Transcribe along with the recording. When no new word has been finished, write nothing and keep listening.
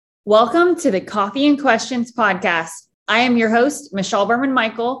Welcome to the Coffee and Questions podcast. I am your host, Michelle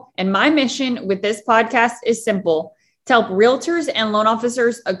Berman-Michael, and my mission with this podcast is simple: to help realtors and loan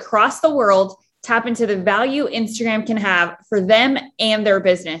officers across the world tap into the value Instagram can have for them and their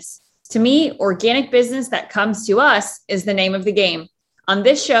business. To me, organic business that comes to us is the name of the game. On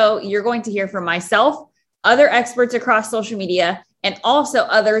this show, you're going to hear from myself, other experts across social media, and also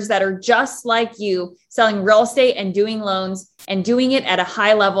others that are just like you, selling real estate and doing loans and doing it at a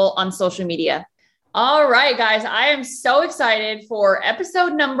high level on social media. All right, guys, I am so excited for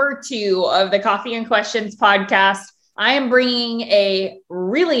episode number 2 of the Coffee and Questions podcast. I am bringing a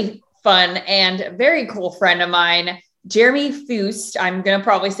really fun and very cool friend of mine, Jeremy Fuhst. I'm going to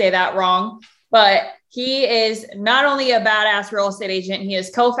probably say that wrong, but he is not only a badass real estate agent, he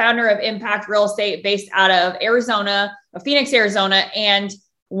is co-founder of Impact Real Estate based out of Arizona, Phoenix, Arizona. And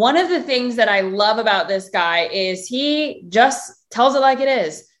one of the things that I love about this guy is he just tells it like it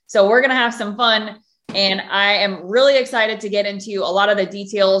is. So we're going to have some fun. And I am really excited to get into a lot of the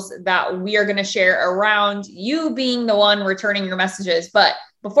details that we are going to share around you being the one returning your messages. But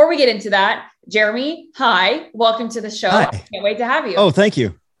before we get into that, Jeremy, hi, welcome to the show. Hi. I can't wait to have you. Oh, thank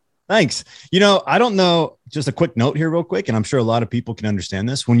you. Thanks. I don't know, just a quick note here real quick, and I'm sure a lot of people can understand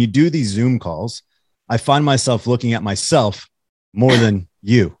this. When you do these Zoom calls, I find myself looking at myself more than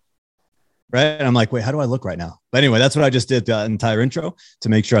you, right? And I'm like, wait, how do I look right now? But anyway, that's what I just did the entire intro to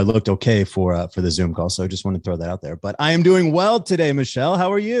make sure I looked okay for the Zoom call. So I just want to throw that out there. But I am doing well today, Michelle. How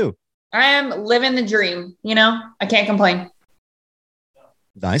are you? I am living the dream. I can't complain.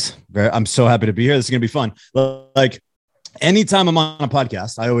 Nice. I'm so happy to be here. This is going to be fun. Like, anytime I'm on a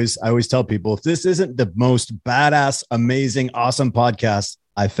podcast, I always tell people, if this isn't the most badass, amazing, awesome podcast,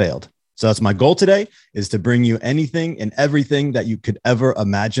 I failed. So that's my goal today, is to bring you anything and everything that you could ever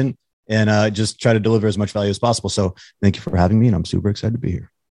imagine and just try to deliver as much value as possible. So thank you for having me, and I'm super excited to be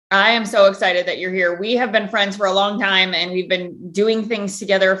here. I am so excited that you're here. We have been friends for a long time, and we've been doing things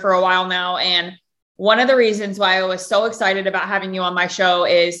together for a while now. And one of the reasons why I was so excited about having you on my show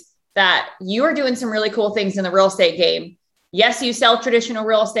is that you are doing some really cool things in the real estate game. Yes, you sell traditional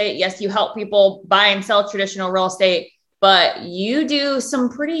real estate. Yes, you help people buy and sell traditional real estate, but you do some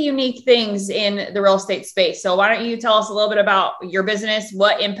pretty unique things in the real estate space. So why don't you tell us a little bit about your business,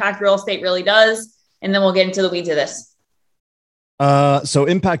 what Impact Real Estate really does, and then we'll get into the weeds of this. So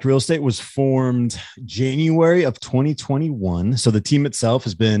Impact Real Estate was formed January of 2021. So the team itself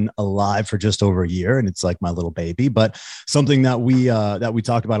has been alive for just over a year, and it's like my little baby. But something that we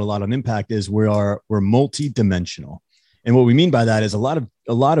talk about a lot on Impact is we're multi-dimensional. And what we mean by that is a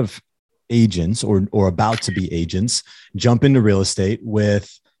lot of agents or about to be agents jump into real estate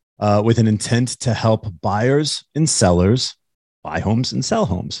with an intent to help buyers and sellers buy homes and sell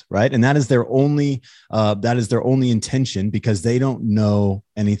homes, right? And that is their only intention, because they don't know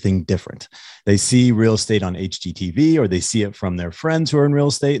anything different. They see real estate on HGTV, or they see it from their friends who are in real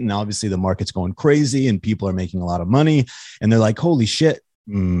estate, and obviously the market's going crazy and people are making a lot of money, and they're like, "Holy shit!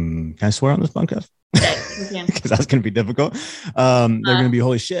 Can I swear on this podcast?" Because that's going to be difficult. They're going to be,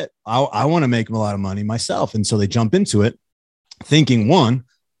 holy shit, I want to make a lot of money myself. And so they jump into it thinking, one,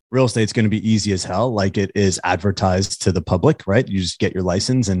 real estate's going to be easy as hell. Like it is advertised to the public, right? You just get your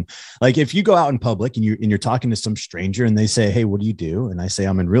license. And like, if you go out in public and you're talking to some stranger and they say, "Hey, what do you do?" And I say,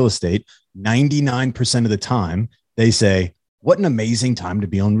 "I'm in real estate." 99% of the time they say, "What an amazing time to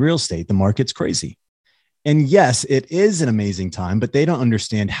be on real estate. The market's crazy." And yes, it is an amazing time, but they don't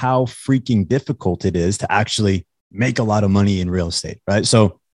understand how freaking difficult it is to actually make a lot of money in real estate, right?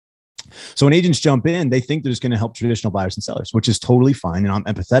 So when agents jump in, they think they're just going to help traditional buyers and sellers, which is totally fine. And I'm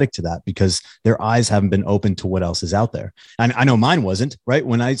empathetic to that, because their eyes haven't been open to what else is out there. And I know mine wasn't, right?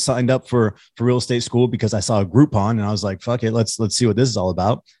 When I signed up for real estate school, because I saw a Groupon and I was like, fuck it, let's see what this is all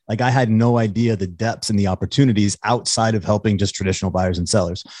about. Like, I had no idea the depths and the opportunities outside of helping just traditional buyers and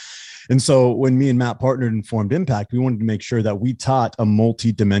sellers. And so when me and Matt partnered and formed Impact, we wanted to make sure that we taught a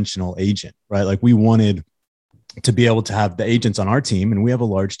multi-dimensional agent, right? Like, we wanted to be able to have the agents on our team. And we have a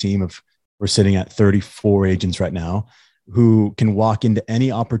large team we're sitting at 34 agents right now, who can walk into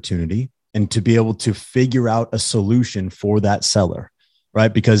any opportunity and to be able to figure out a solution for that seller,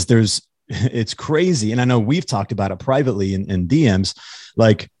 right? Because it's crazy. And I know we've talked about it privately in DMs,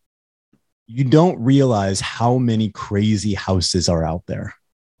 like, you don't realize how many crazy houses are out there,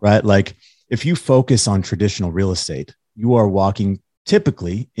 right? Like, if you focus on traditional real estate, you are walking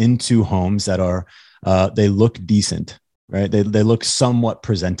typically into homes that are, they look decent, right? They look somewhat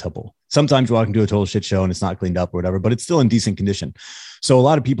presentable. Sometimes you walk into a total shit show and it's not cleaned up or whatever, but it's still in decent condition. So a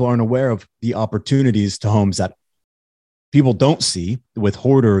lot of people aren't aware of the opportunities to homes that people don't see with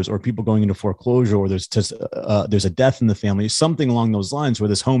hoarders or people going into foreclosure, or there's just there's a death in the family, something along those lines where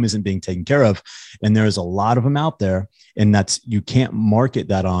this home isn't being taken care of. And there's a lot of them out there, and you can't market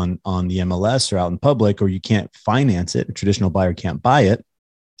that on the MLS or out in public, or you can't finance it. A traditional buyer can't buy it.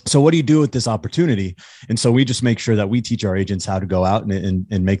 So what do you do with this opportunity? And so we just make sure that we teach our agents how to go out and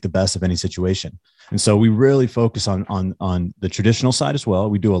make the best of any situation. And so we really focus on the traditional side as well.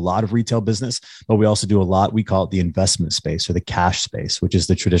 We do a lot of retail business, but we also do a lot, we call it the investment space or the cash space, which is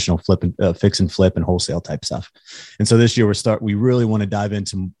the traditional fix and flip and wholesale type stuff. And so this year we really want to dive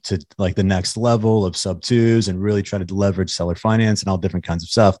into like the next level of sub twos and really try to leverage seller finance and all different kinds of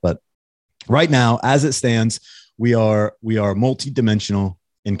stuff. But right now, as it stands, we are multi-dimensional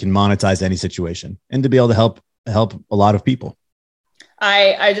and can monetize any situation, and to be able to help a lot of people.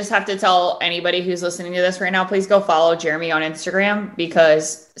 I just have to tell anybody who's listening to this right now, please go follow Jeremy on Instagram,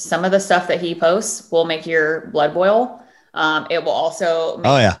 because some of the stuff that he posts will make your blood boil. It will also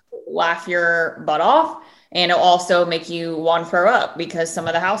make you laugh your butt off, and it'll also make you want to throw up, because some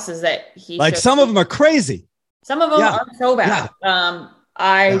of the houses that he some of them are crazy. Some of them are so bad. Yeah.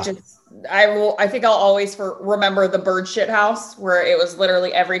 I think I'll always remember the bird shit house, where it was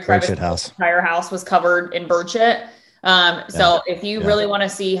literally every crevice of the entire house was covered in bird shit. So if you really want to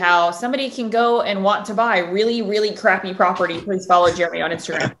see how somebody can go and want to buy really, really crappy property, please follow Jeremy on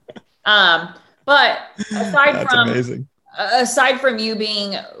Instagram. But aside from you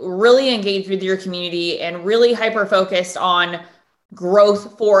being really engaged with your community and really hyper focused on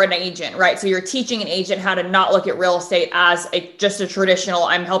growth for an agent, right? So you're teaching an agent how to not look at real estate as just a traditional,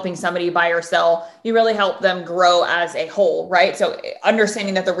 I'm helping somebody buy or sell. You really help them grow as a whole, right? So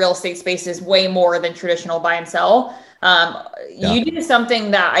understanding that the real estate space is way more than traditional buy and sell. You do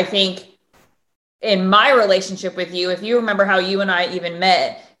something that I think in my relationship with you, if you remember how you and I even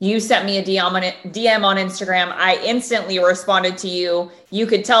met, you sent me a DM on Instagram. I instantly responded to you. You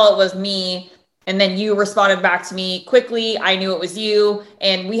could tell it was me. And then you responded back to me quickly. I knew it was you.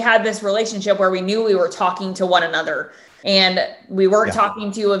 And we had this relationship where we knew we were talking to one another. And we weren't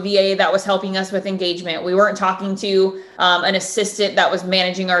talking to a VA that was helping us with engagement. We weren't talking to an assistant that was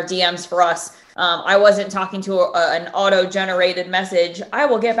managing our DMs for us. I wasn't talking to an auto-generated message. I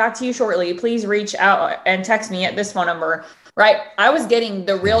will get back to you shortly. Please reach out and text me at this phone number, right? I was getting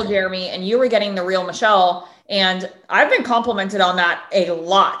the real Jeremy, and you were getting the real Michelle. And I've been complimented on that a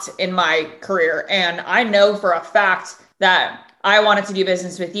lot in my career. And I know for a fact that I wanted to do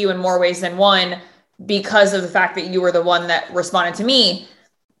business with you in more ways than one, because of the fact that you were the one that responded to me.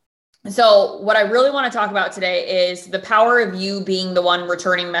 So what I really want to talk about today is the power of you being the one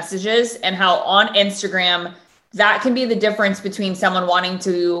returning messages, and how on Instagram, that can be the difference between someone wanting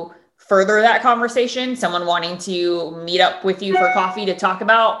to further that conversation, someone wanting to meet up with you for coffee to talk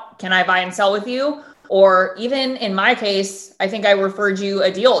about, can I buy and sell with you? Or even in my case, I think I referred you a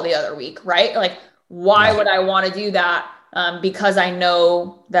deal the other week, right? Like, why would I want to do that? Because I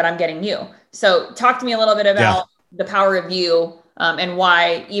know that I'm getting you. So talk to me a little bit about the power of you, and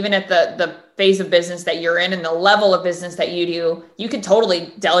why, even at the phase of business that you're in and the level of business that you do, you could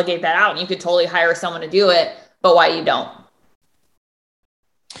totally delegate that out and you could totally hire someone to do it, but why you don't.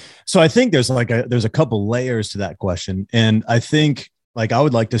 So I think there's a couple layers to that question. And I think I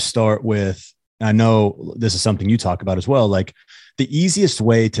would like to start with, I know this is something you talk about as well, like the easiest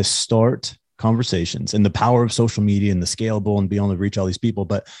way to start conversations and the power of social media and the scalable and being able to reach all these people.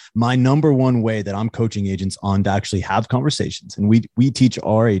 But my number one way that I'm coaching agents on to actually have conversations, and we teach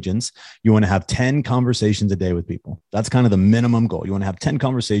our agents, you want to have 10 conversations a day with people. That's kind of the minimum goal. You want to have 10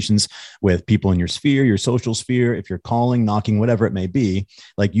 conversations with people in your sphere, your social sphere. If you're calling, knocking, whatever it may be,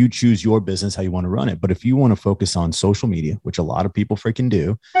 like, you choose your business, how you want to run it. But if you want to focus on social media, which a lot of people freaking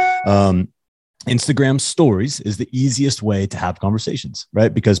do, Instagram stories is the easiest way to have conversations,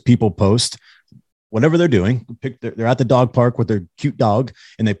 right? Because people post whatever they're doing. They're at the dog park with their cute dog,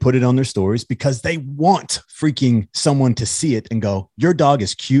 and they put it on their stories because they want freaking someone to see it and go, your dog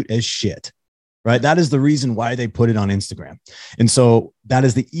is cute as shit, right? That is the reason why they put it on Instagram. And so that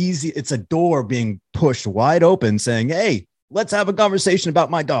is it's a door being pushed wide open saying, hey, let's have a conversation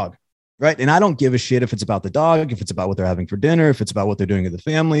about my dog. Right. And I don't give a shit if it's about the dog, if it's about what they're having for dinner, if it's about what they're doing with the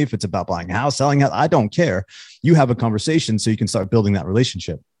family, if it's about buying a house, selling a house. I don't care. You have a conversation so you can start building that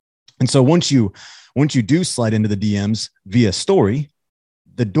relationship. And so once you do slide into the DMs via story,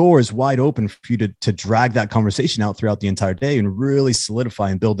 the door is wide open for you to drag that conversation out throughout the entire day and really solidify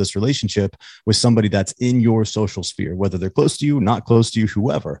and build this relationship with somebody that's in your social sphere, whether they're close to you, not close to you,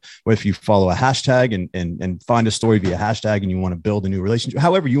 whoever. Or if you follow a hashtag and find a story via hashtag and you want to build a new relationship,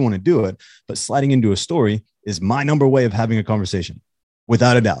 however you want to do it. But sliding into a story is my number way of having a conversation,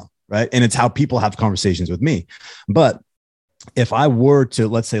 without a doubt. Right. And it's how people have conversations with me. But if I were to,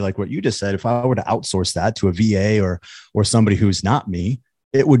 let's say, like what you just said, if I were to outsource that to a VA or somebody who's not me,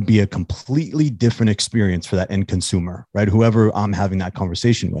 it would be a completely different experience for that end consumer, right? Whoever I'm having that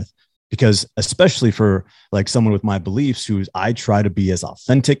conversation with, because especially for like someone with my beliefs, I try to be as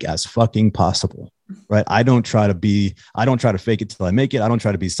authentic as fucking possible, right? I don't try to fake it till I make it. I don't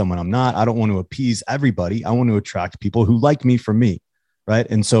try to be someone I'm not. I don't want to appease everybody. I want to attract people who like me for me, right?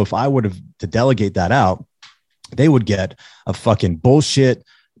 And so if I were to delegate that out, they would get a fucking bullshit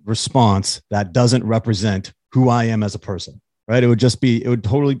response that doesn't represent who I am as a person, right? It would be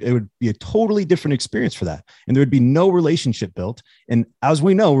a totally different experience for that. And there would be no relationship built. And as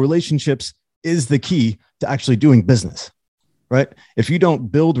we know, relationships is the key to actually doing business, right? If you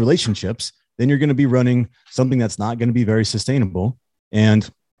don't build relationships, then you're going to be running something that's not going to be very sustainable. And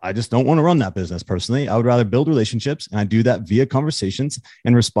I just don't want to run that business personally. I would rather build relationships, and I do that via conversations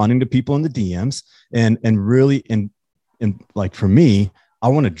and responding to people in the DMs and really, and like for me, I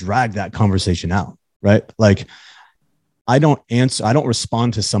want to drag that conversation out, right? Like I don't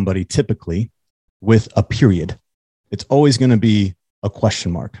respond to somebody typically with a period. It's always going to be a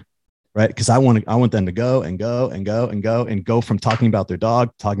question mark, right? Because I want them to go from talking about their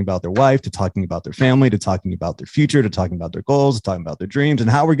dog, talking about their wife, to talking about their family, to talking about their future, to talking about their goals, to talking about their dreams, and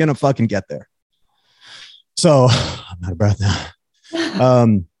how we're going to fucking get there. So I'm out of breath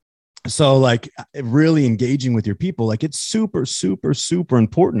now. So like really engaging with your people, like it's super, super, super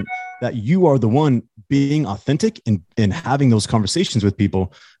important that you are the one being authentic and having those conversations with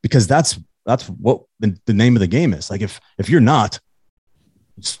people, because that's what the name of the game is. Like if you're not,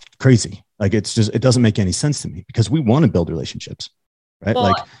 it's crazy. Like it doesn't make any sense to me, because we want to build relationships, right?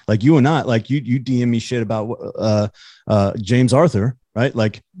 Well, like you and I, like you DM me shit about James Arthur, right?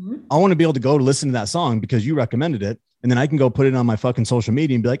 Like I want to be able to go to listen to that song because you recommended it. And then I can go put it on my fucking social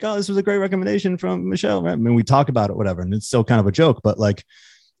media and be like, oh, this was a great recommendation from Michelle, right? I mean, we talk about it, whatever. And it's still kind of a joke, but like,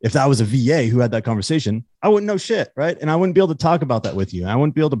 if that was a VA who had that conversation, I wouldn't know shit, right? And I wouldn't be able to talk about that with you. And I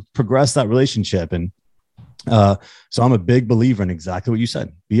wouldn't be able to progress that relationship. And so I'm a big believer in exactly what you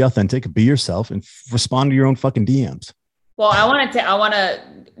said. Be authentic, be yourself, and respond to your own fucking DMs. Well, I want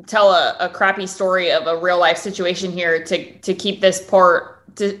to tell a crappy story of a real life situation here to keep this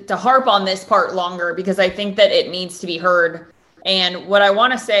part, to harp on this part longer, because I think that it needs to be heard. And what I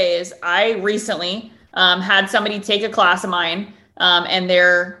want to say is I recently had somebody take a class of mine, and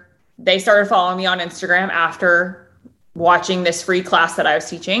they started following me on Instagram after watching this free class that I was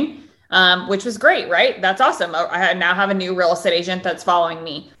teaching, which was great, right? That's awesome. I now have a new real estate agent that's following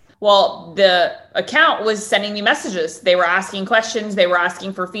me. Well, the account was sending me messages. They were asking questions. They were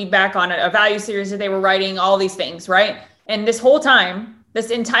asking for feedback on a value series that they were writing, all these things, right? And this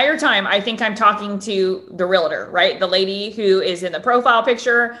entire time, I think I'm talking to the realtor, right? The lady who is in the profile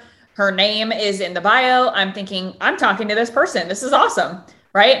picture, her name is in the bio. I'm thinking, I'm talking to this person. This is awesome,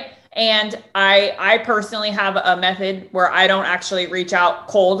 right? And I personally have a method where I don't actually reach out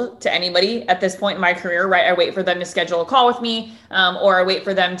cold to anybody at this point in my career, right? I wait for them to schedule a call with me, or I wait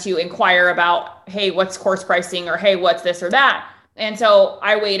for them to inquire about, hey, what's course pricing, or hey, what's this or that. And so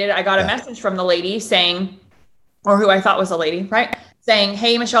I waited. I got a message from the lady saying, or who I thought was a lady, right? Saying,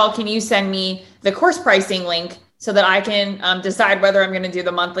 hey, Michelle, can you send me the course pricing link so that I can decide whether I'm going to do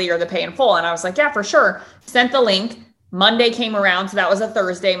the monthly or the pay in full? And I was like, yeah, for sure. Sent the link. Monday came around. So that was a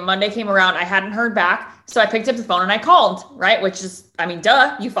Thursday. Monday came around. I hadn't heard back. So I picked up the phone and I called, right? Which is, I mean,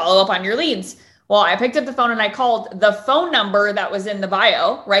 duh, you follow up on your leads. Well, I picked up the phone and I called the phone number that was in the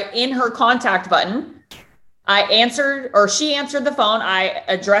bio, right? In her contact button. I answered, or she answered the phone. I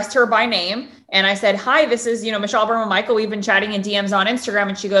addressed her by name and I said, hi, this is, Michelle Berman Michael. We've been chatting in DMs on Instagram.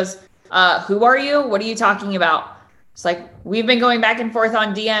 And she goes, who are you? What are you talking about? It's like, we've been going back and forth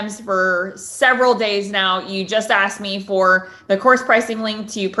on DMs for several days now. You just asked me for the course pricing link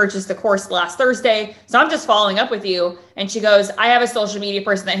to purchase the course last Thursday. So I'm just following up with you. And she goes, I have a social media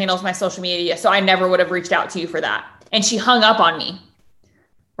person that handles my social media. So I never would have reached out to you for that. And she hung up on me.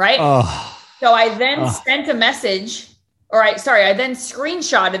 Right. Oh. So I then sent a message, I then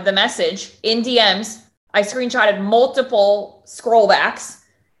screenshotted the message in DMs. I screenshotted multiple scrollbacks.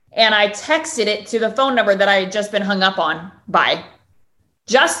 And I texted it to the phone number that I had just been hung up on by,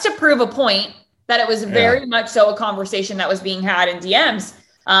 just to prove a point that it was very much so a conversation that was being had in DMs.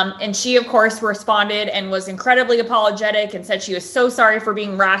 And she, of course, responded and was incredibly apologetic and said she was so sorry for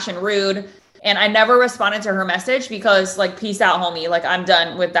being rash and rude. And I never responded to her message because, like, peace out, homie. Like, I'm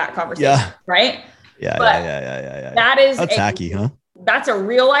done with that conversation. Yeah. Right? Yeah. That's tacky, huh? That's a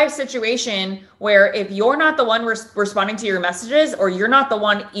real life situation where if you're not the one responding to your messages, or you're not the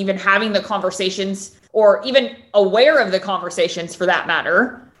one even having the conversations or even aware of the conversations for that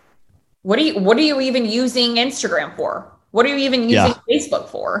matter, what are you even using Instagram for? What are you even using Facebook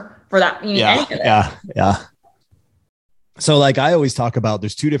for that? You need any of it. Yeah. So like I always talk about,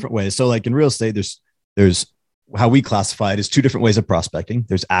 there's two different ways. So like in real estate, there's how we classify it is two different ways of prospecting.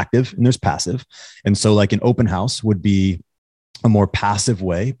 There's active and there's passive. And so like an open house would be a more passive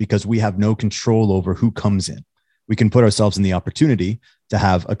way because we have no control over who comes in. We can put ourselves in the opportunity to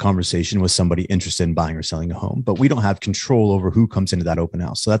have a conversation with somebody interested in buying or selling a home, but we don't have control over who comes into that open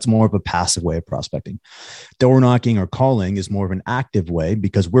house. So that's more of a passive way of prospecting. Door knocking or calling is more of an active way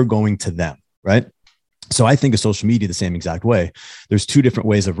because we're going to them, right? So I think of social media the same exact way. There's two different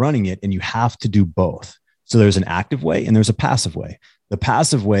ways of running it, and you have to do both. So there's an active way and there's a passive way. The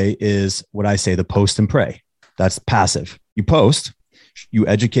passive way is what I say, the post and pray. That's passive. You post, you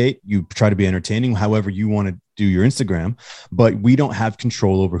educate, you try to be entertaining, however you want to do your Instagram, but we don't have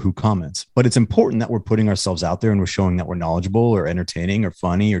control over who comments. But it's important that we're putting ourselves out there and we're showing that we're knowledgeable or entertaining or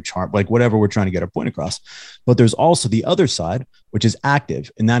funny or like whatever we're trying to get our point across. But there's also the other side, which is active.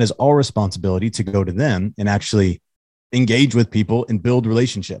 And that is our responsibility to go to them and actually engage with people and build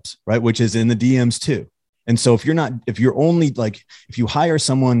relationships, right? Which is in the DMs too. And so if you hire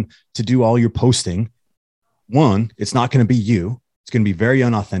someone to do all your posting, one, it's not going to be you. It's going to be very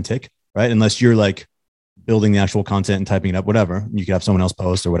unauthentic, right? Unless you're like building the actual content and typing it up, whatever. You could have someone else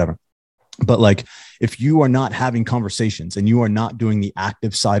post or whatever. But like, if you are not having conversations and you are not doing the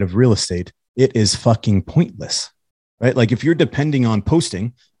active side of real estate, it is fucking pointless, right? Like if you're depending on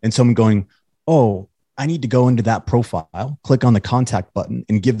posting and someone going, oh, I need to go into that profile, click on the contact button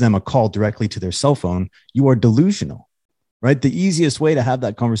and give them a call directly to their cell phone, you are delusional, right? The easiest way to have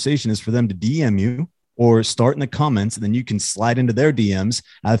that conversation is for them to DM you or start in the comments, and then you can slide into their DMs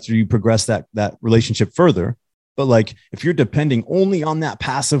after you progress that relationship further. But like, if you're depending only on that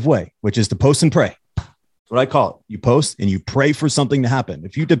passive way, which is to post and pray, that's what I call it. You post and you pray for something to happen.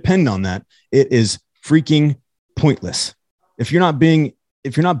 If you depend on that, it is freaking pointless. If you're not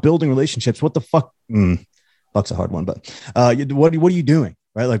building relationships, what the fuck? Fuck's a hard one, but what are you doing?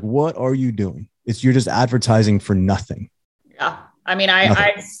 Right? Like, what are you doing? You're just advertising for nothing. Yeah. I mean,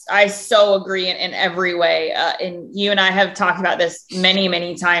 I so agree in every way. And you and I have talked about this many,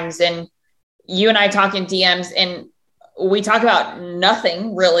 many times, and you and I talk in DMs and we talk about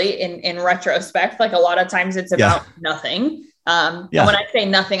nothing really in retrospect. Like a lot of times it's about nothing. And when I say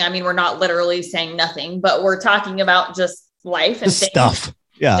nothing, I mean, we're not literally saying nothing, but we're talking about just life and stuff.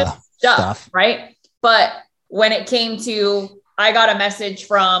 Yeah. Just stuff. Right. But when it came to, I got a message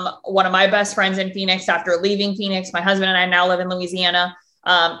from one of my best friends in Phoenix after leaving Phoenix. My husband and I now live in Louisiana.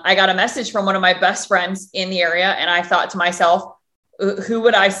 I got a message from one of my best friends in the area. And I thought to myself, who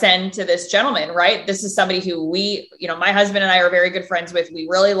would I send to this gentleman? Right. This is somebody who my husband and I are very good friends with. We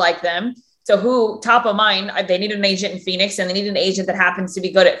really like them. So who, top of mind, they need an agent in Phoenix, and they need an agent that happens to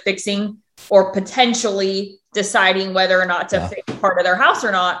be good at fixing or potentially deciding whether or not to fix part of their house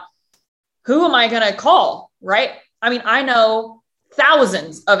or not. Who am I going to call? Right. I mean, I know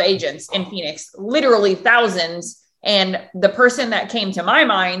thousands of agents in Phoenix, literally thousands. And the person that came to my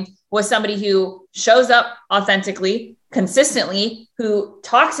mind was somebody who shows up authentically, consistently, who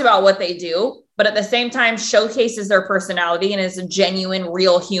talks about what they do, but at the same time showcases their personality and is a genuine,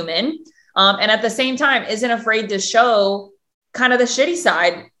 real human. And at the same time, isn't afraid to show kind of the shitty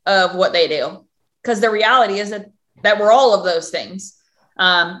side of what they do. Because the reality is that we're all of those things.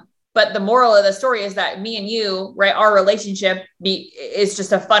 But the moral of the story is that me and you, right, our relationship is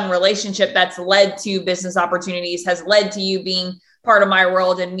just a fun relationship that's led to business opportunities, has led to you being part of my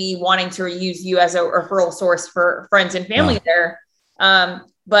world and me wanting to use you as a referral source for friends and family there.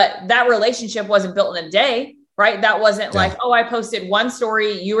 But that relationship wasn't built in a day, right? That wasn't like, oh, I posted one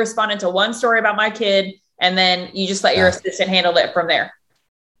story, you responded to one story about my kid, and then you just let your assistant handle it from there.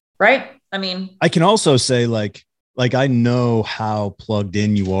 Right? I mean, I can also say like I know how plugged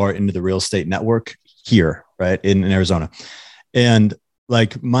in you are into the real estate network here, right? In Arizona. And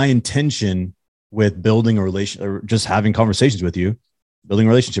like my intention with building a relation or just having conversations with you, building a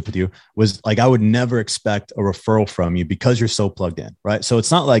relationship with you was like, I would never expect a referral from you because you're so plugged in. Right. So it's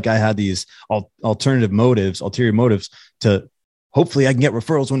not like I had these ulterior motives to hopefully I can get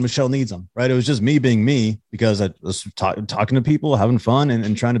referrals when Michelle needs them. Right. It was just me being me because I was talking to people, having fun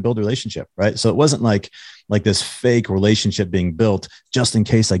and trying to build a relationship. Right. So it wasn't like this fake relationship being built just in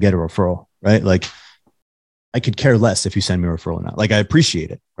case I get a referral. Right. Like I could care less if you send me a referral or not. Like I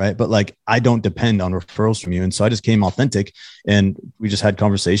appreciate it. Right. But like, I don't depend on referrals from you. And so I just came authentic and we just had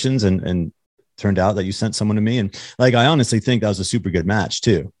conversations and turned out that you sent someone to me. And like, I honestly think that was a super good match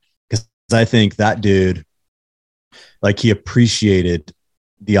too. Because I think that dude, like he appreciated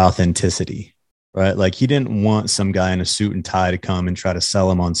the authenticity, right? Like he didn't want some guy in a suit and tie to come and try to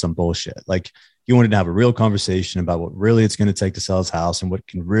sell him on some bullshit. Like He wanted to have a real conversation about what really it's going to take to sell his house and what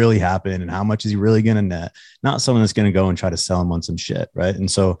can really happen and how much is he really going to net, not someone that's going to go and try to sell him on some shit. Right. And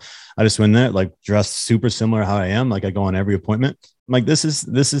so I just went there, like dressed super similar how I am. Like I go on every appointment. I'm like, this is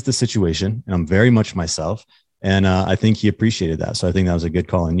the situation. And I'm very much myself. And I think he appreciated that. So I think that was a good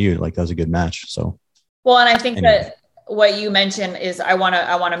call on you. Like that was a good match. So. Well, and I think that what you mentioned is I want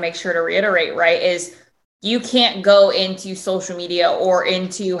to make sure to reiterate, right, is you can't go into social media or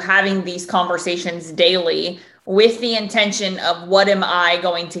into having these conversations daily with the intention of what am I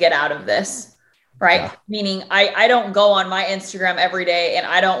going to get out of this, right? Yeah. Meaning I don't go on my Instagram every day and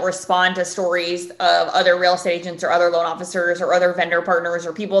I don't respond to stories of other real estate agents or other loan officers or other vendor partners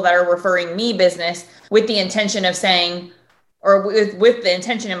or people that are referring me business with the intention of saying, or with the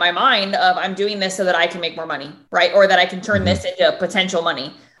intention in my mind of I'm doing this so that I can make more money, right? Or that I can turn this into potential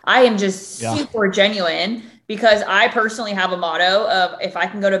money. I am just super genuine because I personally have a motto of if I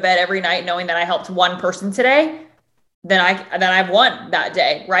can go to bed every night knowing that I helped one person today, then I've won that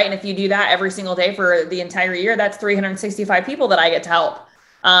day, right? And if you do that every single day for the entire year, that's 365 people that I get to help.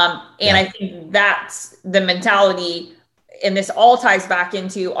 I think that's the mentality, and this all ties back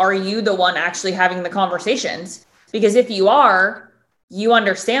into, are you the one actually having the conversations? Because if you are, you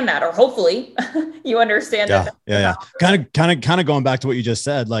understand that, or hopefully you understand that. Yeah. Kind of going back to what you just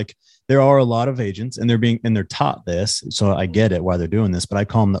said, like there are a lot of agents and they're taught this. So I get it why they're doing this, but I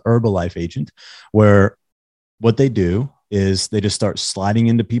call them the Herbalife agent, where what they do is they just start sliding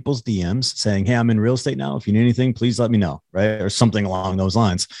into people's DMs saying, hey, I'm in real estate now. If you need anything, please let me know. Right. Or something along those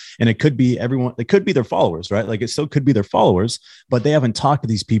lines. And it could be everyone, it could be their followers, right? Like it still could be their followers, but they haven't talked to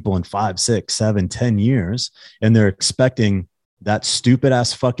these people in 5, 6, 7, 10 years. And they're expecting that stupid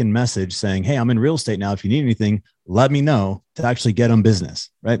ass fucking message saying, hey, I'm in real estate now. If you need anything, let me know, to actually get them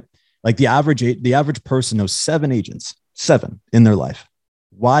business. Right. Like the average person knows 7 agents, 7 in their life.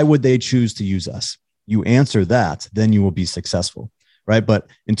 Why would they choose to use us? You answer that, then you will be successful, right? But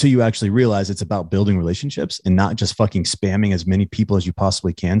until you actually realize it's about building relationships and not just fucking spamming as many people as you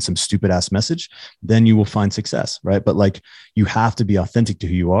possibly can, some stupid ass message, then you will find success, right? But like you have to be authentic to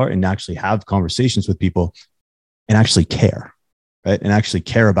who you are and actually have conversations with people and actually care, right? And actually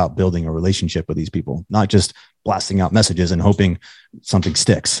care about building a relationship with these people, not just blasting out messages and hoping something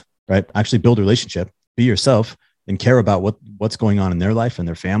sticks, right? Actually build a relationship, be yourself, and care about what's going on in their life and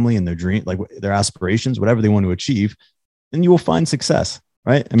their family and their dream, like their aspirations, whatever they want to achieve, then you will find success,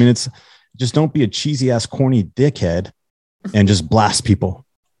 right? I mean, it's just don't be a cheesy ass, corny dickhead and just blast people.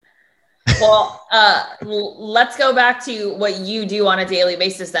 Well, let's go back to what you do on a daily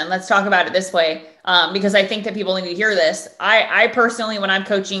basis then. Let's talk about it this way, because I think that people need to hear this. I personally, when I'm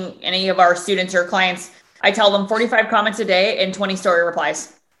coaching any of our students or clients, I tell them 45 comments a day and 20 story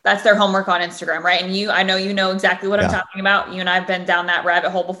replies. That's their homework on Instagram, right? And I know you know exactly what I'm talking about. You and I've been down that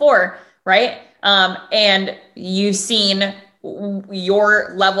rabbit hole before, right? And you've seen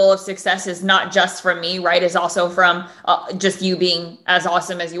your level of success is not just from me, right? Is also from just you being as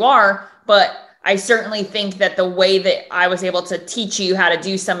awesome as you are. But I certainly think that the way that I was able to teach you how to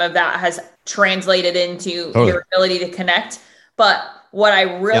do some of that has translated into your ability to connect. But what I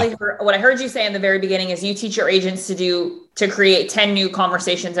really what I heard you say in the very beginning is you teach your agents to create 10 new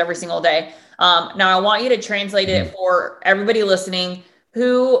conversations every single day. Now I want you to translate it for everybody listening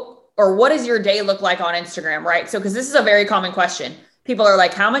what does your day look like on Instagram, right? So, cause this is a very common question. People are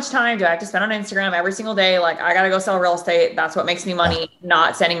like, how much time do I have to spend on Instagram every single day? Like I got to go sell real estate. That's what makes me money,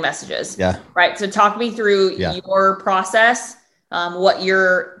 not sending messages. Yeah. Right. So talk me through your process, what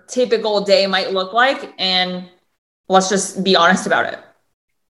your typical day might look like, and let's just be honest about it.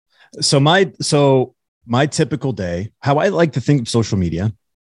 So my typical day, how I like to think of social media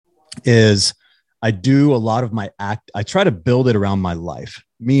is I do a lot of I try to build it around my life,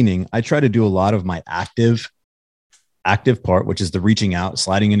 meaning I try to do a lot of my active part, which is the reaching out,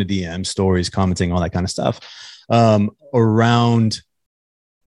 sliding into DM stories, commenting, all that kind of stuff, around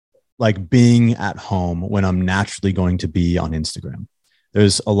like being at home when I'm naturally going to be on Instagram.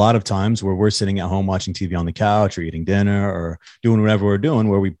 There's a lot of times where we're sitting at home watching TV on the couch or eating dinner or doing whatever we're doing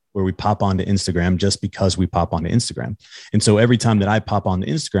where we pop onto Instagram just because we pop onto Instagram. And so every time that I pop onto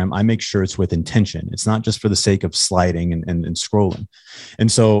Instagram, I make sure it's with intention. It's not just for the sake of sliding and scrolling.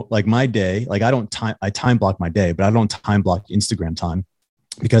 And so like my day, like I time block my day, but I don't time block Instagram time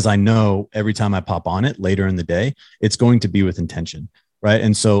because I know every time I pop on it later in the day, it's going to be with intention. Right.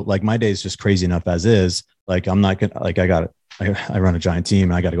 And so like my day is just crazy enough as is. Like I'm not gonna, like I run a giant team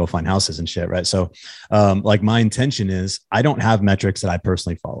and I got to go find houses and shit. Right. So like my intention is I don't have metrics that I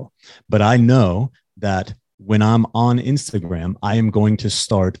personally follow, but I know that when I'm on Instagram, I am going to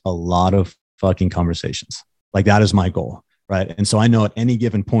start a lot of fucking conversations. Like that is my goal. right? And so I know at any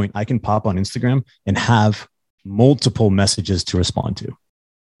given point, I can pop on Instagram and have multiple messages to respond to,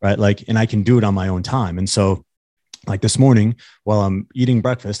 right? Like, and I can do it on my own time. And so like this morning, while I'm eating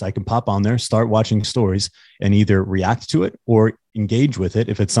breakfast, I can pop on there, start watching stories, and either react to it or engage with it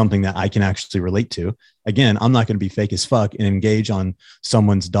if it's something that I can actually relate to. Again, I'm not going to be fake as fuck and engage on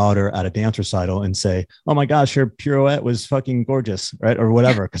someone's daughter at a dance recital and say, oh my gosh, her pirouette was fucking gorgeous, right? Or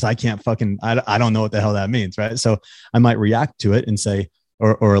whatever, because I can't fucking, I don't know what the hell that means, right? So I might react to it and say,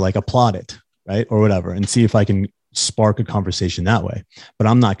 or like applaud it, right? Or whatever, and see if I can spark a conversation that way. But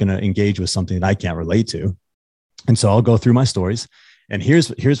I'm not going to engage with something that I can't relate to. And so I'll go through my stories, and here's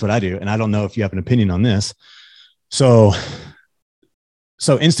what I do. And I don't know if you have an opinion on this. So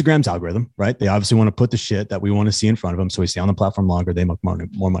Instagram's algorithm, right? They obviously want to put the shit that we want to see in front of them. So we stay on the platform longer, they make more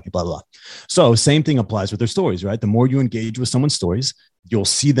money, blah, blah. So same thing applies with their stories, right? The more you engage with someone's stories, you'll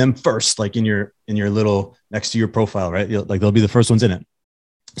see them first, like in your little next to your profile, right? Like they'll be the first ones in it.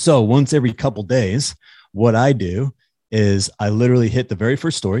 So once every couple days, what I do is I literally hit the very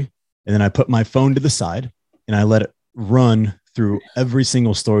first story, and then I put my phone to the side and I let it run through every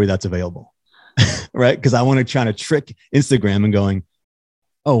single story that's available, right? Because I want to try to trick Instagram and going,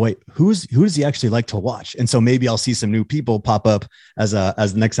 oh wait, who does he actually like to watch? And so maybe I'll see some new people pop up as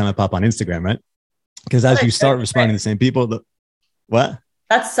the next time I pop on Instagram, right? Because as you start responding to the same people, what?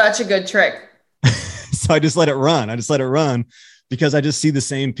 That's such a good trick. So I just let it run because I just see the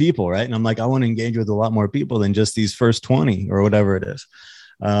same people, right? And I'm like, I want to engage with a lot more people than just these first 20 or whatever it is.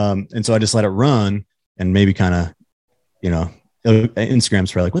 And so I just let it run, and maybe kind of,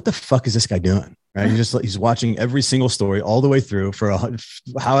 Instagram's probably like, what the fuck is this guy doing? Right. He's watching every single story all the way through for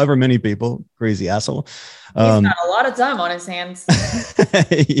however many people. Crazy asshole. He's got a lot of time on his hands.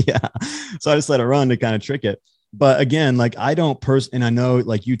 Yeah. So I just let it run to kind of trick it. But again, like I don't and I know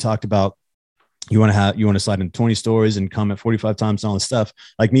like you talked about, you want to slide in 20 stories and comment 45 times and all this stuff.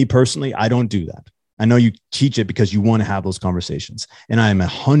 Like me personally, I don't do that. I know you teach it because you want to have those conversations. And I am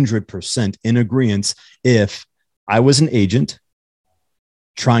 100% in agreement. If I was an agent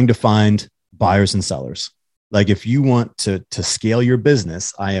trying to find buyers and sellers, like if you want to scale your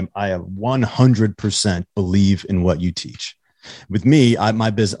business, I have 100% believe in what you teach. With me, my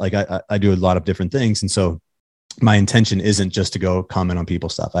business, like I do a lot of different things. And so my intention isn't just to go comment on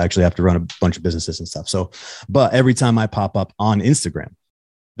people's stuff. I actually have to run a bunch of businesses and stuff. So, but every time I pop up on Instagram,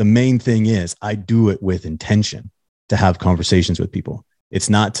 the main thing is I do it with intention to have conversations with people. It's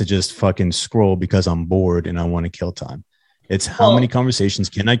not to just fucking scroll because I'm bored and I want to kill time. It's how many conversations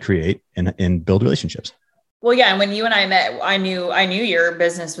can I create and build relationships? Well, yeah. And when you and I met, I knew your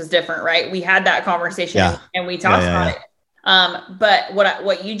business was different, right? We had that conversation and we talked about it. But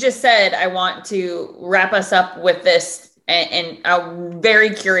what you just said, I want to wrap us up with this, and I'm very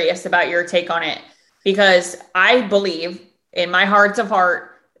curious about your take on it, because I believe in my heart of heart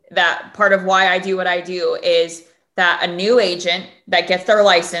that part of why I do what I do is that a new agent that gets their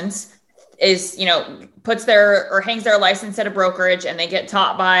license is, puts hangs their license at a brokerage, and they get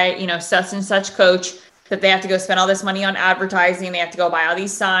taught by, such and such coach that they have to go spend all this money on advertising. They have to go buy all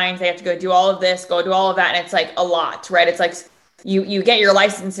these signs. They have to go do all of this, go do all of that. And it's like a lot, right? It's like you get your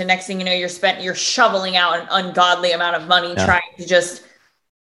license, and next thing you know, you're shoveling out an ungodly amount of money trying to just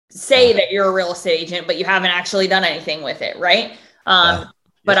say that you're a real estate agent, but you haven't actually done anything with it. Right.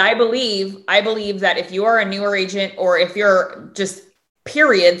 But I believe that if you are a newer agent, or if you're just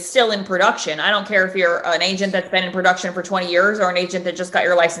period still in production, I don't care if you're an agent that's been in production for 20 years or an agent that just got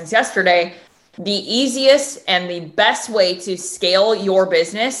your license yesterday, the easiest and the best way to scale your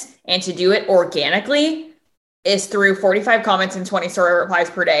business and to do it organically is through 45 comments and 20 story replies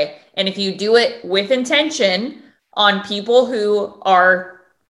per day. And if you do it with intention on people who are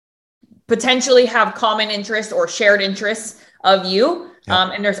potentially have common interests or shared interests of you,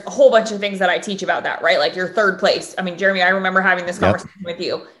 and there's a whole bunch of things that I teach about that, right? Like your third place. I mean, Jeremy, I remember having this conversation with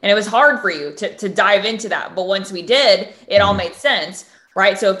you, and it was hard for you to dive into that. But once we did, it all made sense,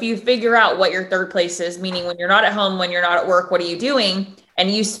 right? So if you figure out what your third place is, meaning when you're not at home, when you're not at work, what are you doing?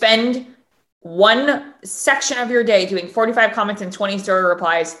 And you spend one section of your day doing 45 comments and 20 story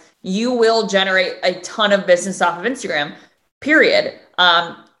replies, you will generate a ton of business off of Instagram, period.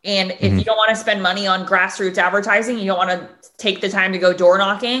 And if you don't want to spend money on grassroots advertising, you don't want to take the time to go door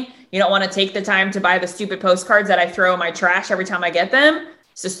knocking, you don't want to take the time to buy the stupid postcards that I throw in my trash every time I get them,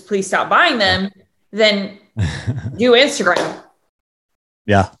 so just please stop buying them, then do Instagram.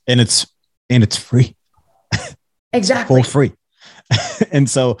 Yeah. And it's free. Exactly. It's full free. And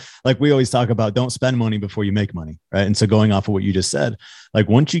so like we always talk about, don't spend money before you make money. Right. And so going off of what you just said, like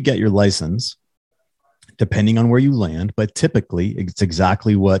once you get your license, depending on where you land, but typically it's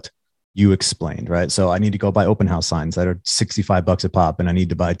exactly what you explained, right? So I need to go buy open house signs that are $65 a pop, and I need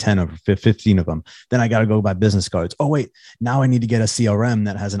to buy 10 or 15 of them. Then I got to go buy business cards. Oh, wait, now I need to get a CRM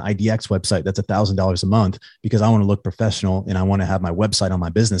that has an IDX website that's $1,000 a month because I want to look professional and I want to have my website on my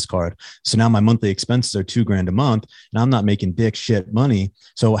business card. So now my monthly expenses are $2,000 a month and I'm not making dick shit money.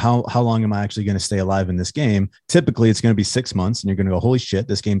 So how long am I actually going to stay alive in this game? Typically it's going to be 6 months and you're going to go, holy shit,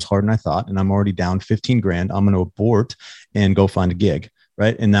 this game's harder than I thought. And I'm already down $15,000. I'm going to abort and go find a gig.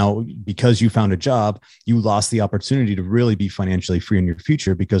 Right. And now because you found a job, you lost the opportunity to really be financially free in your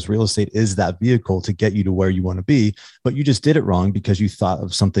future, because real estate is that vehicle to get you to where you want to be. But you just did it wrong because you thought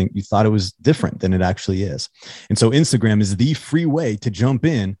of something, you thought it was different than it actually is. And so Instagram is the free way to jump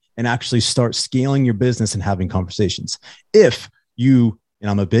in and actually start scaling your business and having conversations. If you, and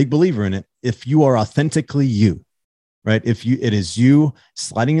I'm a big believer in it, if you are authentically you, right? It is you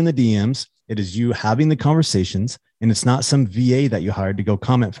sliding in the DMs, it is you having the conversations. And it's not some VA that you hired to go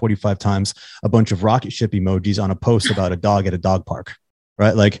comment 45 times a bunch of rocket ship emojis on a post about a dog at a dog park,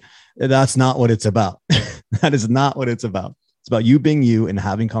 right? Like that's not what it's about. That is not what it's about. It's about you being you and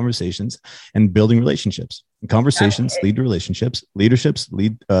having conversations and building relationships. And conversations lead to relationships.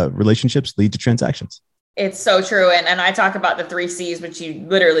 Relationships lead to transactions. It's so true. And I talk about the 3 C's, which you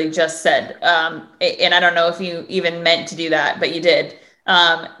literally just said. And I don't know if you even meant to do that, but you did.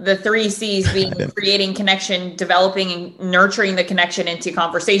 The 3 C's being creating connection, developing and nurturing the connection into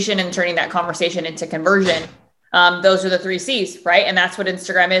conversation and turning that conversation into conversion. Those are the 3 C's, right? And that's what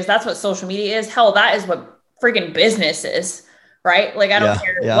Instagram is. That's what social media is. Hell, that is what freaking business is, right? Like, I don't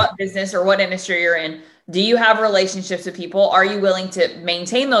care what business or what industry you're in. Do you have relationships with people? Are you willing to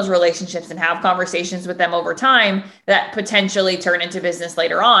maintain those relationships and have conversations with them over time that potentially turn into business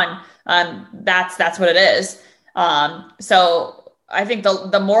later on? That's what it is. So I think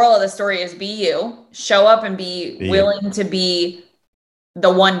the moral of the story is be you, show up and be willing to be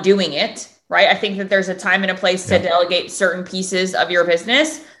the one doing it, right? I think that there's a time and a place to delegate certain pieces of your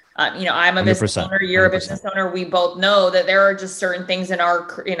business. I'm a business owner, you're 100%. A business owner. We both know that there are just certain things in our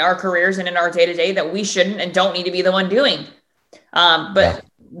careers and in our day-to-day that we shouldn't and don't need to be the one doing. But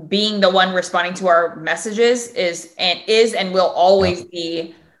being the one responding to our messages is and will always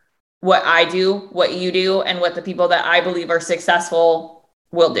be what I do, what you do, and what the people that I believe are successful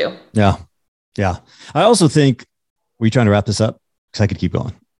will do. Yeah. Yeah. I also think, were you trying to wrap this up? Because I could keep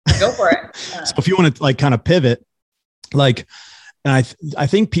going. Go for it. So if you want to kind of pivot, and I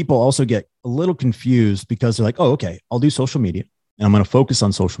think people also get a little confused because they're like, oh, okay, I'll do social media and I'm going to focus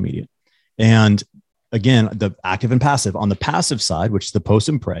on social media. And again, the active and passive. On the passive side, which is the post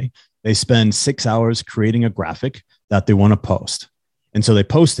and pray, they spend 6 hours creating a graphic that they want to post. And so they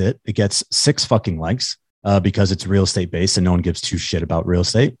post it. It gets 6 fucking likes because it's real estate based and no one gives 2 shit about real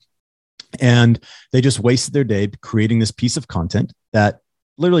estate. And they just wasted their day creating this piece of content that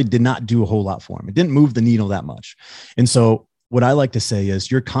literally did not do a whole lot for them. It didn't move the needle that much. And so what I like to say is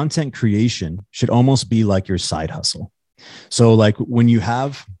your content creation should almost be like your side hustle. So like when you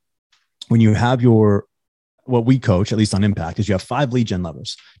have your, what we coach, at least on Impact, is you have 5 lead gen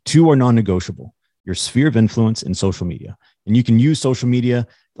levers. 2 are non-negotiable: your sphere of influence and social media. And you can use social media.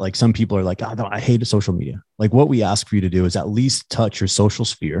 Like some people are like, I hate social media. Like what we ask for you to do is at least touch your social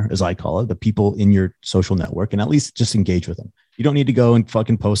sphere, as I call it, the people in your social network, and at least just engage with them. You don't need to go and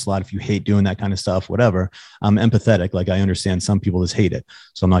fucking post a lot if you hate doing that kind of stuff, whatever. I'm empathetic. Like I understand some people just hate it.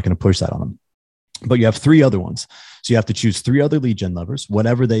 So I'm not going to push that on them. But you have 3 other ones. So you have to choose 3 other lead gen levers,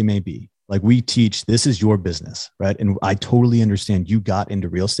 whatever they may be. Like we teach, this is your business, right? And I totally understand you got into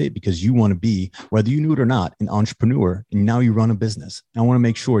real estate because you want to be, whether you knew it or not, an entrepreneur, and now you run a business. I want to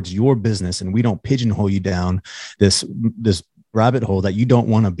make sure it's your business and we don't pigeonhole you down this rabbit hole that you don't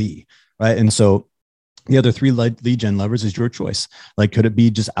want to be, right? And so the other 3 lead gen levers is your choice. Like, could it be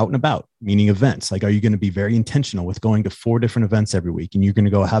just out and about, meaning events? Like, are you going to be very intentional with going to 4 different events every week? And you're going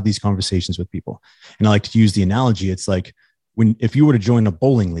to go have these conversations with people. And I like to use the analogy. It's like if you were to join a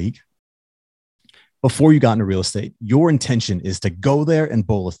bowling league, before you got into real estate, your intention is to go there and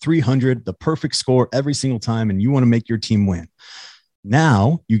bowl a 300, the perfect score every single time. And you want to make your team win.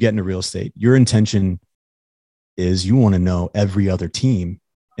 Now you get into real estate. Your intention is you want to know every other team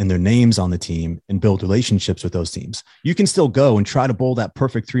and their names on the team and build relationships with those teams. You can still go and try to bowl that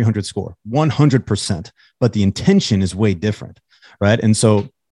perfect 300 score 100%, but the intention is way different. Right. And so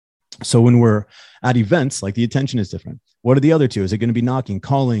when we're at events, like the intention is different. What are the other 2? Is it going to be knocking,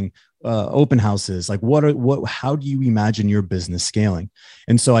 calling, open houses? Like how do you imagine your business scaling?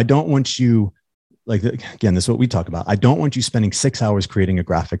 And so I don't want you, like, again, this is what we talk about. I don't want you spending 6 hours creating a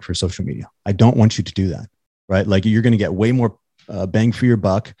graphic for social media. I don't want you to do that. Right. Like you're going to get way more bang for your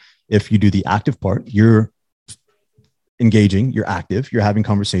buck if you do the active part. engaging, you're active, you're having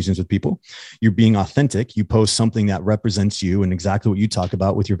conversations with people, you're being authentic, you post something that represents you and exactly what you talk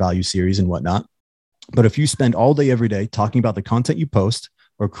about with your value series and whatnot. But if you spend all day, every day talking about the content you post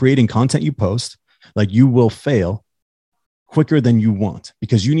or creating content you post, like, you will fail quicker than you want,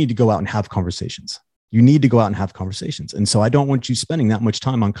 because you need to go out and have conversations. You need to go out and have conversations. And so I don't want you spending that much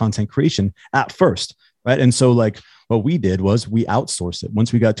time on content creation at first. Right. And so like what we did was we outsourced it.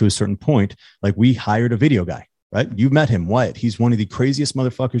 Once we got to a certain point, like, we hired a video guy. Right. You've met him, Wyatt. He's one of the craziest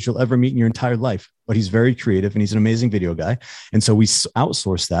motherfuckers you'll ever meet in your entire life, but he's very creative and he's an amazing video guy. And so we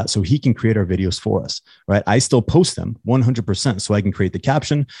outsourced that so he can create our videos for us. Right. I still post them 100%. So I can create the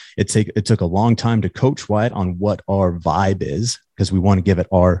caption. It took a long time to coach Wyatt on what our vibe is, because we want to give it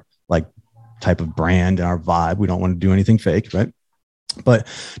our like type of brand and our vibe. We don't want to do anything fake. Right. But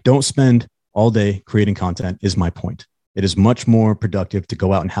don't spend all day creating content is my point. It is much more productive to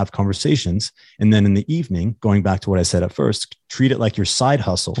go out and have conversations. And then in the evening, going back to what I said at first, treat it like your side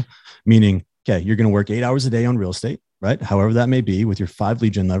hustle, meaning, okay, you're going to work 8 hours a day on real estate, right? However that may be, with your 5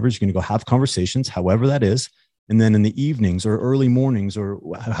 lead gen levers, you're going to go have conversations, however that is. And then in the evenings or early mornings, or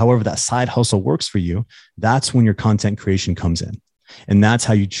however that side hustle works for you, that's when your content creation comes in. And that's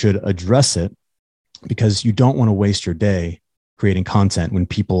how you should address it, because you don't want to waste your day creating content when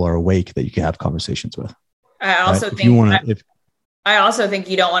people are awake that you can have conversations with. I also think I also think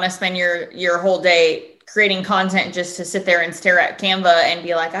you don't want to spend your whole day creating content just to sit there and stare at Canva and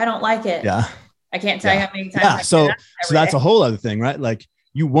be like, I don't like it. Yeah. I can't tell you how many times. Yeah. So that's a whole other thing, right? Like,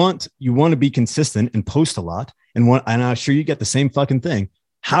 you want to be consistent and post a lot, and I'm sure you get the same fucking thing.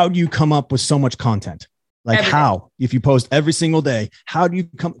 How do you come up with so much content? Like, how, if you post every single day, how do you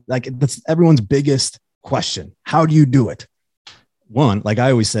come? Like, that's everyone's biggest question. How do you do it? One, like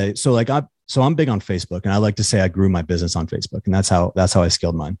I always say, so I'm big on Facebook, and I like to say I grew my business on Facebook, and that's how I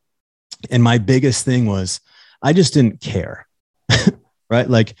scaled mine. And my biggest thing was I just didn't care, right?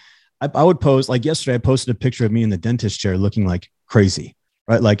 Like, I would post, like yesterday, I posted a picture of me in the dentist chair looking like crazy,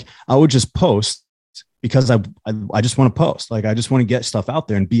 right? Like, I would just post because I just want to post. Like, I just want to get stuff out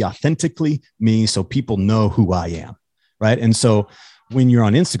there and be authentically me, so people know who I am, right? And so when you're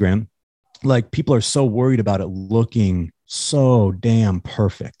on Instagram, like, people are so worried about it looking so damn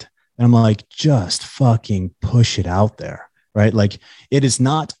perfect. And I'm like, just fucking push it out there, right? Like, it is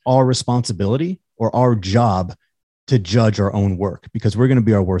not our responsibility or our job to judge our own work, because we're going to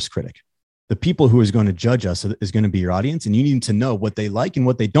be our worst critic. The people who is going to judge us is going to be your audience, and you need to know what they like and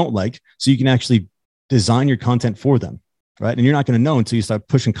what they don't like, so you can actually design your content for them, right? And you're not going to know until you start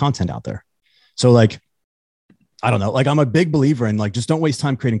pushing content out there. So like, I don't know, like, I'm a big believer in, like, just don't waste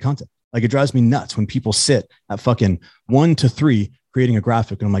time creating content. Like, it drives me nuts when people sit at fucking 1 to 3 creating a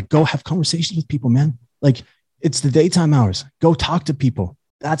graphic. And I'm like, go have conversations with people, man. Like, it's the daytime hours. Go talk to people.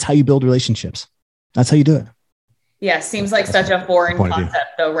 That's how you build relationships. That's how you do it. Yeah. Seems like such a foreign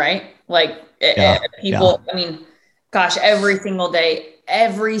concept though, right? Like, people, I mean, gosh, every single day,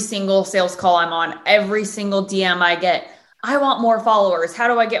 every single sales call I'm on, every single DM I get, I want more followers. How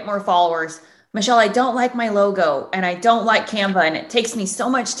do I get more followers? Michelle, I don't like my logo and I don't like Canva and it takes me so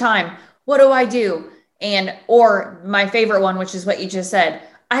much time. What do I do? Or my favorite one, which is what you just said,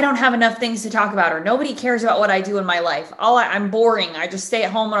 I don't have enough things to talk about, or nobody cares about what I do in my life. I'm boring. I just stay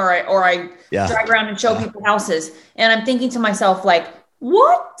at home, or I drive around and show people houses. And I'm thinking to myself, like,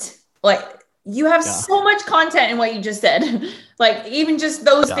 what? Like, you have so much content in what you just said. Like, even just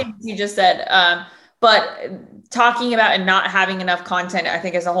those things you just said. But talking about and not having enough content, I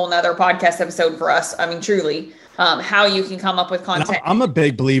think, is a whole nother podcast episode for us. I mean, truly, how you can come up with content. I'm a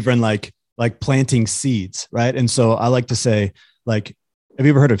big believer in like planting seeds, right? And so I like to say, like, have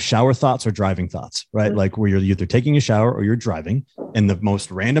you ever heard of shower thoughts or driving thoughts, right? Mm-hmm. Like, where you're either taking a shower or you're driving and the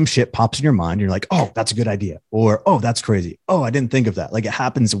most random shit pops in your mind. You're like, oh, that's a good idea. Or, oh, that's crazy. Oh, I didn't think of that. Like, it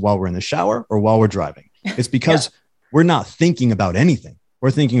happens while we're in the shower or while we're driving. It's because we're not thinking about anything.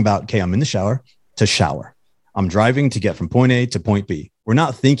 We're thinking about, okay, I'm in the shower to shower. I'm driving to get from point A to point B. We're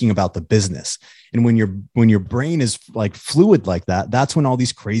not thinking about the business. And when your brain is like fluid like that, that's when all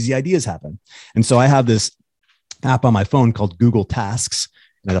these crazy ideas happen. And so I have this app on my phone called Google Tasks,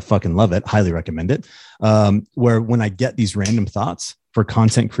 and I fucking love it. Highly recommend it. Where when I get these random thoughts for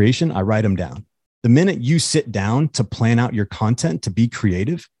content creation, I write them down. The minute you sit down to plan out your content, to be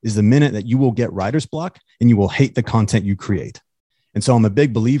creative, is the minute that you will get writer's block and you will hate the content you create. And so I'm a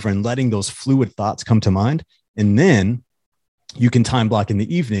big believer in letting those fluid thoughts come to mind. And then you can time block in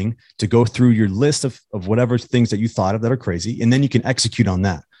the evening to go through your list of whatever things that you thought of that are crazy. And then you can execute on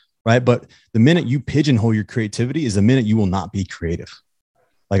that. Right. But the minute you pigeonhole your creativity is the minute you will not be creative.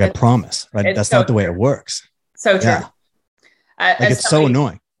 Like, I promise. Right. That's not the way it works. So true. Yeah. Like, it's so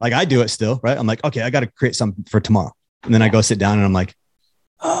annoying. Like, I do it still. Right. I'm like, okay, I got to create something for tomorrow. And then I go sit down and I'm like,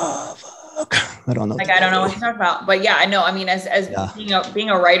 oh, fuck. I don't know. Like, I don't know what you're talking about, but yeah, I know. I mean, as being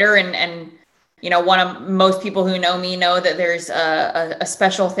a writer and, one of most people who know me know that there's a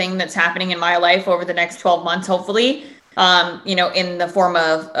special thing that's happening in my life over the next 12 months, hopefully, in the form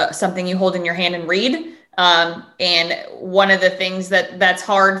of something you hold in your hand and read. And one of the things that's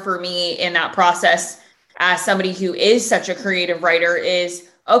hard for me in that process as somebody who is such a creative writer is,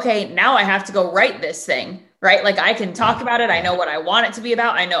 okay, now I have to go write this thing, right? Like I can talk about it. I know what I want it to be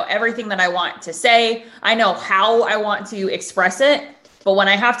about. I know everything that I want to say. I know how I want to express it. But when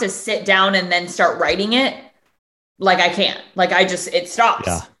I have to sit down and then start writing it, like I can't, like it stops.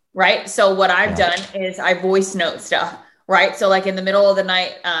 Yeah. Right. So what I've done is I voice note stuff. Right. So like in the middle of the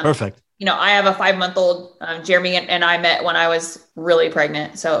night, perfect. I have a 5-month-old, Jeremy and I met when I was really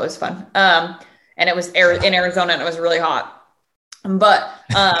pregnant. So it was fun. And it was in Arizona and it was really hot, but,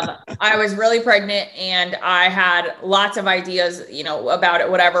 I was really pregnant and I had lots of ideas, about it,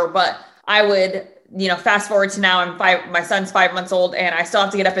 whatever, but I would, fast forward to now, my son's 5 months old and I still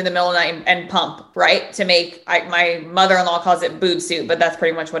have to get up in the middle of the night and pump, right. To make, my mother-in-law calls it boob soup, but that's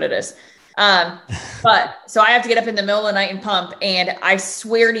pretty much what it is. But so I have to get up in the middle of the night and pump. And I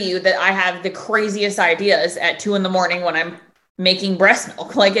swear to you that I have the craziest ideas at 2 a.m. when I'm making breast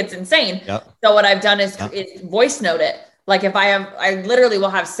milk. Like it's insane. Yep. So what I've done is voice note it. Like if I literally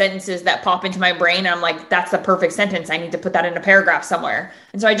will have sentences that pop into my brain and I'm like, that's the perfect sentence. I need to put that in a paragraph somewhere.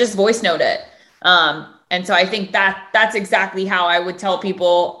 And so I just voice note it. And so I think that's exactly how I would tell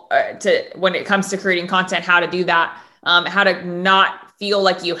people when it comes to creating content, how to do that, how to not feel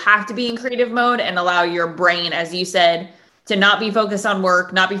like you have to be in creative mode and allow your brain, as you said, to not be focused on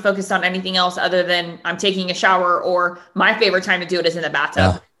work, not be focused on anything else other than I'm taking a shower, or my favorite time to do it is in the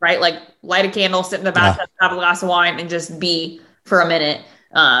bathtub, right? Like light a candle, sit in the bathtub, have a glass of wine and just be for a minute.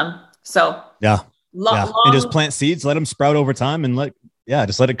 And just plant seeds, let them sprout over time and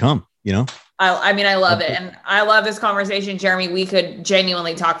just let it come, I love it. And I love this conversation, Jeremy. We could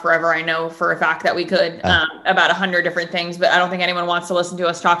genuinely talk forever. I know for a fact that we could about 100 different things, but I don't think anyone wants to listen to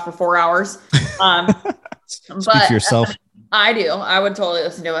us talk for 4 hours. Speak for yourself. I do. I would totally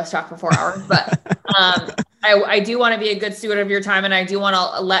listen to us talk for 4 hours, but I do want to be a good steward of your time. And I do want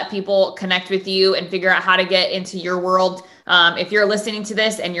to let people connect with you and figure out how to get into your world. If you're listening to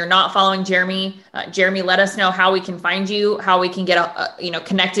this and you're not following Jeremy, let us know how we can find you, how we can get,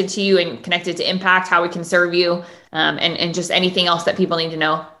 connected to you and connected to Impact, how we can serve you, and just anything else that people need to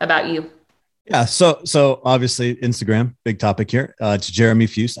know about you. Yeah. So obviously Instagram, big topic here. It's Jeremy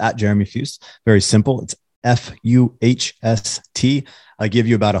Fuhst, at Jeremy Fuhst. Very simple. It's Fuhst. I give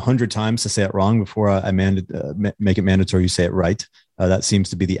you about 100 times to say it wrong before I make it mandatory you say it right. That seems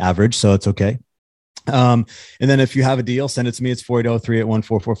to be the average, so it's okay. And then if you have a deal, send it to me. It's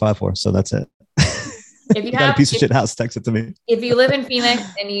 480-381-4454. So that's it. If you got a piece of shit house, text it to me. If you live in Phoenix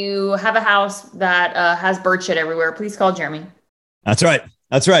and you have a house that has bird shit everywhere, please call Jeremy. That's right.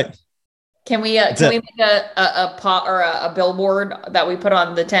 Can we make a pot or a billboard that we put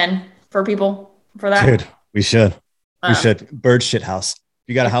on the 10 for people for that? Dude, we should. Bird shit house. If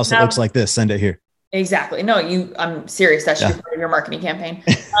you got a house that looks like this, send it here. Exactly. No, I'm serious. That should be part of your marketing campaign.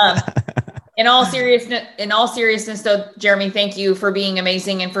 In all seriousness though, Jeremy, thank you for being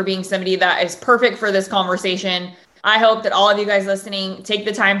amazing and for being somebody that is perfect for this conversation. I hope that all of you guys listening take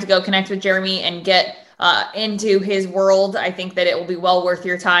the time to go connect with Jeremy and get into his world. I think that it will be well worth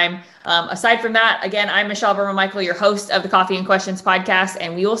your time. Aside from that, again, I'm Michelle Berman-Michael, your host of the Coffee and Questions podcast,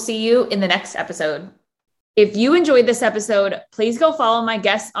 and we will see you in the next episode. If you enjoyed this episode, please go follow my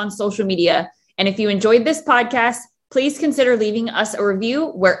guests on social media. And if you enjoyed this podcast, please consider leaving us a review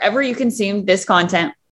wherever you consume this content.